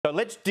So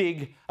let's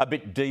dig a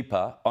bit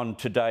deeper on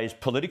today's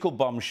political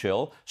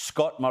bombshell,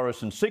 Scott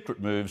Morrison's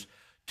secret moves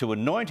to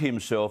anoint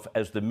himself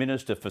as the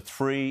Minister for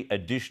 3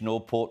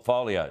 additional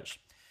portfolios.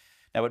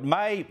 Now, it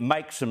may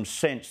make some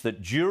sense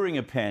that during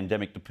a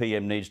pandemic, the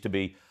PM needs to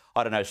be,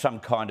 I don't know, some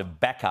kind of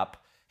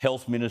backup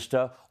health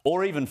minister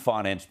or even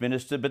finance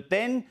minister, but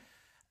then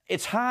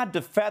it's hard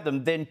to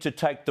fathom then to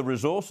take the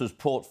resources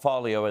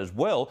portfolio as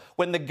well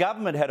when the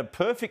government had a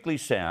perfectly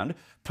sound,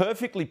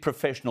 perfectly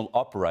professional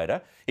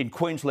operator in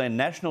Queensland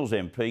Nationals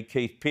MP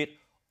Keith Pitt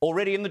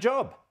already in the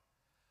job.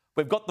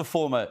 We've got the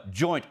former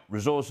Joint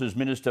Resources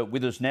Minister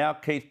with us now.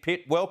 Keith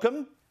Pitt,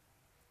 welcome.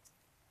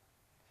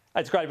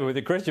 It's great to be with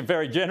you, Chris. You're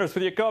very generous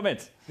with your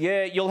comments.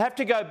 Yeah, you'll have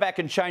to go back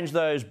and change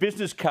those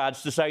business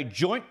cards to say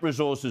Joint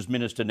Resources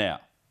Minister now.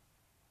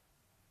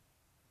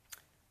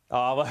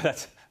 Oh, well,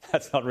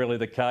 that's not really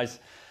the case.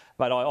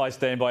 Mate, I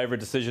stand by every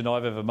decision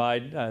I've ever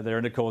made. They're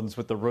in accordance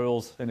with the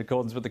rules, in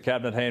accordance with the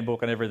Cabinet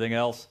Handbook and everything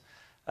else.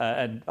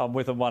 And I'm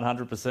with them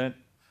 100%.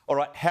 All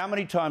right, how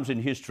many times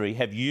in history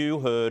have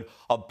you heard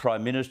of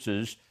Prime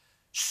Ministers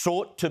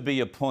sought to be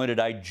appointed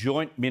a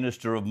joint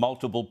minister of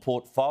multiple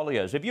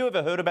portfolios? Have you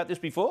ever heard about this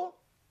before?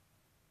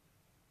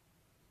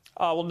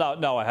 Oh, well,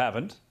 no, I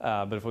haven't.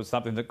 But if it was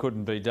something that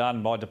couldn't be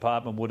done, my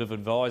department would have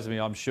advised me,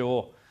 I'm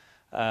sure.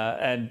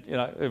 And, you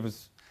know, it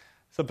was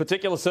some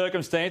particular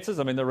circumstances.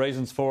 I mean, the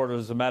reasons for it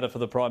is a matter for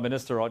the Prime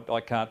Minister.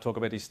 I can't talk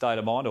about his state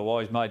of mind or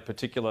why he's made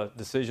particular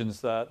decisions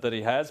that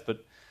he has,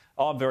 but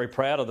I'm very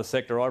proud of the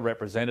sector I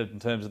represented in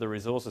terms of the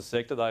resources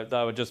sector.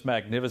 They were just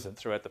magnificent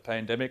throughout the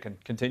pandemic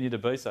and continue to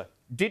be so.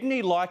 Didn't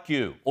he like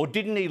you, or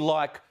didn't he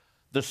like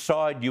the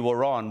side you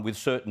were on with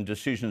certain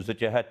decisions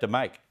that you had to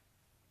make?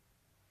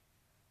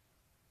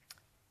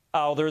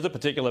 Oh, there is a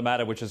particular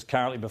matter which is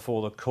currently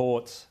before the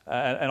courts,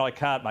 and I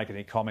can't make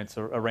any comments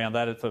around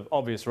that for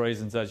obvious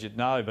reasons, as you'd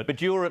know.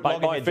 But you were at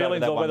my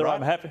feelings on whether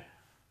I'm happy.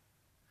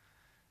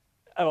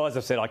 Well, as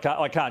I've said,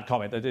 I can't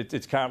comment.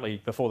 It's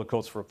currently before the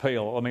courts for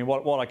appeal. I mean,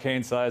 what I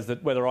can say is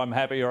that whether I'm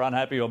happy or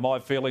unhappy or my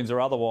feelings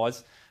or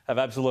otherwise have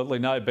absolutely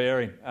no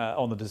bearing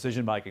on the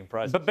decision-making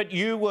process. But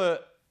you were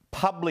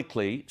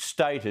publicly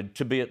stated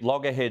to be at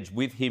loggerheads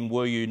with him,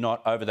 were you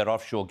not, over that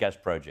offshore gas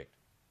project?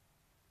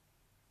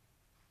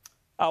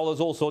 Oh, well,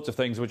 there's all sorts of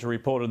things which are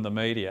reported in the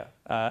media.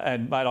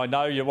 And, mate, I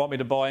know you want me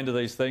to buy into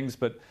these things,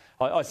 but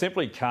I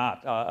simply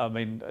can't. I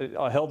mean,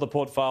 I held the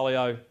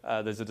portfolio.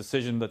 There's a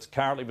decision that's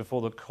currently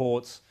before the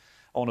courts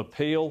on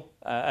appeal,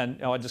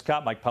 and I just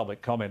can't make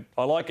public comment.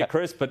 I like it,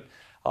 Chris, but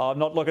I'm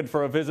not looking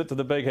for a visit to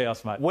the big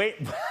house, mate.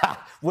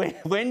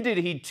 When did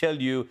he tell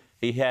you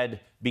he had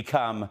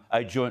become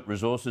a Joint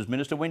Resources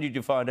Minister? When did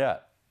you find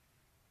out?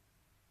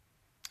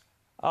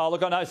 Oh,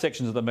 look, I know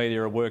sections of the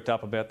media are worked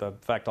up about the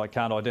fact I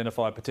can't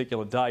identify a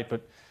particular date,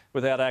 but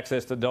without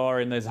access to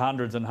diary, and there's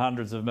hundreds and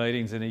hundreds of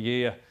meetings in a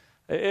year,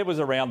 it was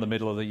around the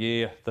middle of the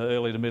year, the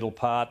early to middle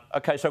part.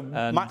 OK, so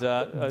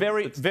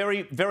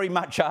very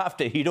much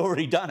after he'd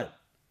already done it.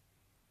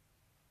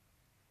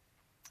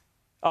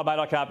 Oh, mate,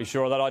 I can't be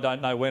sure of that. I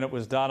don't know when it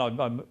was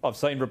done. I've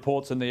seen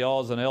reports in the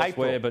Oz and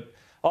elsewhere, but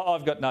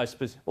I've got no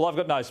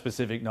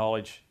specific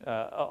knowledge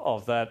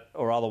of that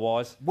or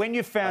otherwise. When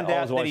you found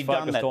out that he'd done that,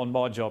 I was focused on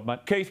my job,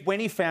 mate. Keith,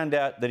 when he found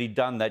out that he'd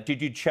done that, did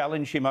you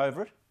challenge him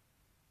over it?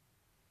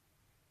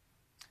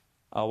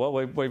 Oh,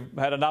 well, we've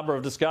had a number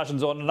of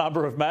discussions on a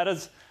number of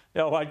matters.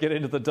 I won't get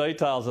into the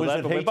details of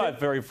that, but we're both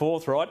very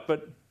forthright.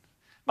 But,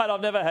 mate,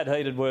 I've never had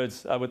heated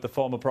words with the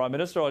former Prime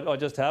Minister. I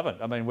just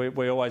haven't. I mean,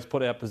 we always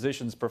put our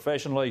positions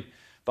professionally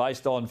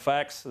based on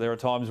facts. There are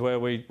times where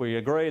we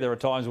agree. There are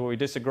times where we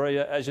disagree,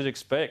 as you'd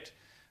expect.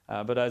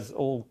 But as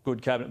all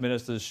good Cabinet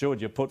Ministers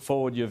should, you put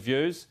forward your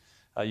views.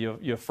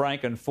 You're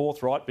frank and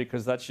forthright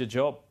because that's your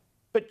job.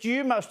 But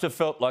you must have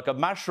felt like a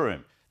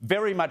mushroom,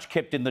 very much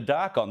kept in the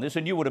dark on this,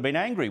 and you would have been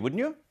angry, wouldn't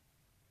you?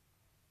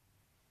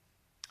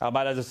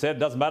 Mate, as I said, it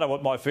doesn't matter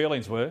what my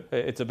feelings were.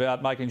 It's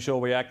about making sure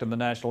we act in the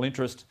national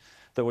interest,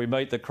 that we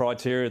meet the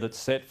criteria that's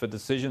set for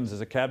decisions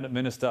as a Cabinet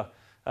Minister,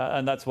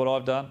 and that's what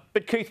I've done.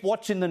 But, Keith,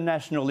 what's in the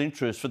national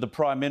interest for the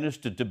Prime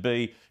Minister to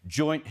be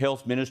Joint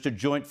Health Minister,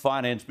 Joint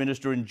Finance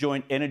Minister and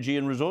Joint Energy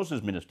and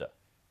Resources Minister?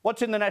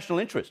 What's in the national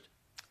interest?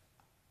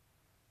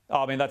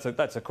 I mean,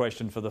 that's a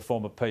question for the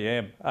former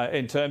PM.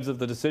 In terms of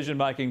the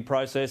decision-making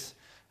process,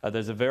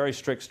 there's a very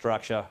strict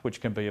structure which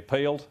can be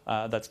appealed.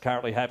 That's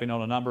currently happening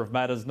on a number of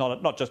matters,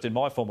 not just in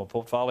my former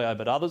portfolio,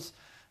 but others,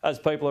 as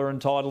people are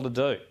entitled to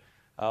do.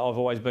 I've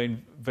always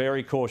been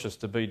very cautious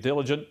to be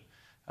diligent,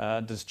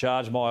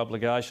 discharge my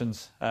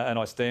obligations, and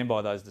I stand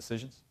by those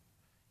decisions.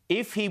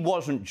 If he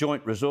wasn't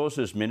Joint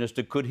Resources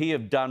Minister, could he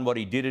have done what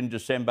he did in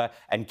December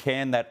and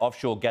canned that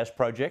offshore gas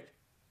project?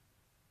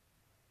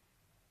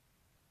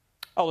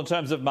 Oh, in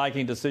terms of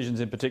making decisions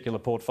in particular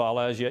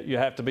portfolios, you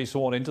have to be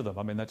sworn into them.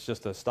 I mean, that's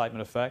just a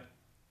statement of fact.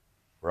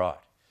 Right.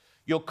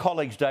 Your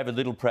colleagues David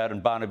Littleproud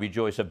and Barnaby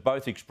Joyce have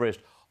both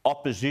expressed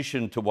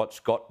opposition to what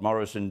Scott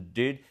Morrison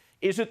did.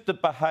 Is it the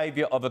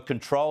behaviour of a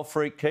control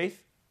freak,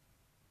 Keith?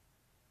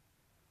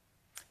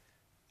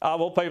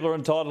 Well, people are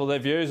entitled to their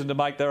views and to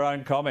make their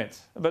own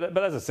comments. But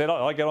as I said,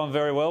 I get on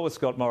very well with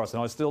Scott Morrison.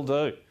 I still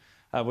do.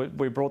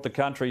 We brought the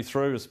country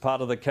through as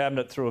part of the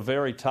cabinet through a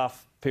very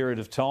tough period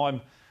of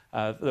time.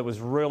 That was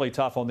really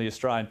tough on the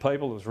Australian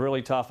people. It was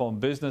really tough on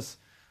business.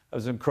 It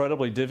was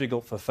incredibly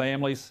difficult for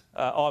families.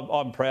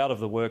 I'm proud of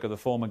the work of the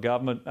former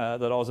government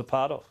that I was a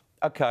part of.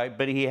 OK,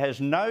 but he has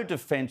no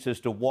defence as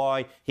to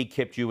why he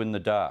kept you in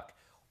the dark.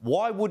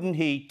 Why wouldn't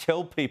he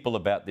tell people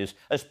about this,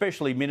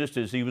 especially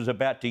ministers he was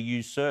about to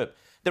usurp?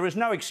 There is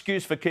no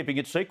excuse for keeping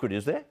it secret,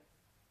 is there?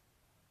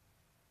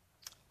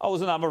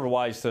 There's a number of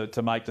ways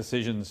to make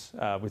decisions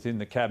within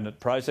the cabinet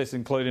process,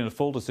 including a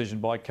full decision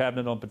by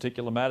cabinet on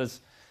particular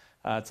matters.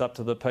 It's up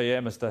to the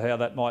PM as to how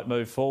that might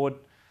move forward.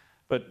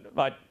 But,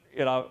 mate,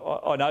 you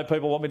know, I know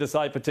people want me to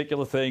say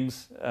particular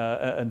things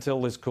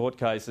until this court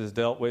case is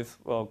dealt with.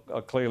 Well,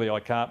 clearly I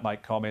can't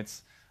make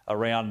comments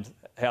around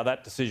how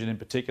that decision in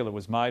particular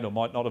was made or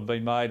might not have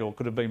been made or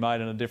could have been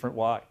made in a different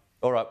way.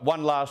 All right,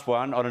 one last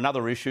one on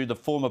another issue. The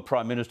former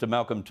Prime Minister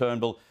Malcolm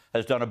Turnbull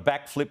has done a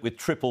backflip with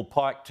triple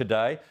pike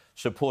today,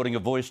 supporting a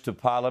voice to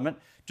Parliament,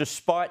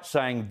 despite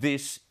saying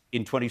this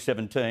in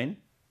 2017.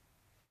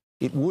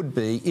 It would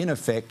be, in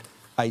effect,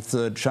 a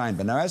third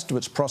chamber. Now, as to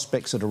its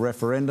prospects at a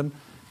referendum,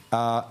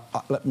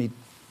 let me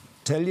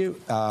tell you,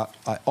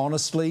 I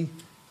honestly,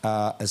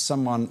 as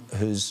someone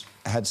who's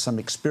had some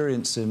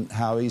experience in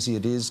how easy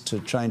it is to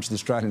change the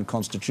Australian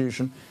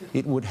Constitution,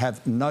 it would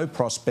have no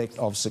prospect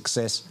of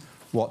success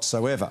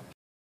whatsoever.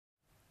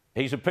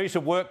 He's a piece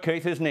of work,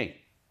 Keith, isn't he?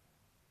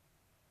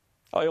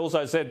 I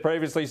also said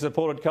previously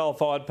supported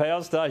coal-fired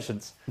power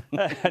stations.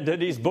 And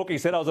in his book he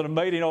said I was at a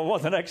meeting I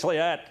wasn't actually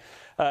at.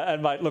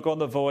 And, mate, look, on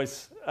The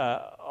Voice,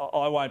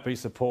 I won't be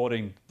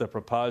supporting the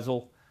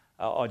proposal.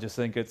 I just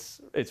think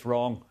it's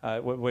wrong.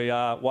 We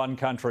are one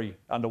country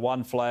under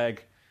one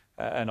flag,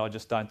 and I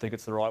just don't think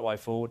it's the right way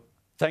forward.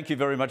 Thank you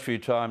very much for your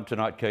time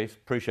tonight, Keith.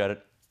 Appreciate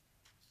it.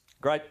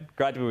 Great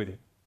to be with you.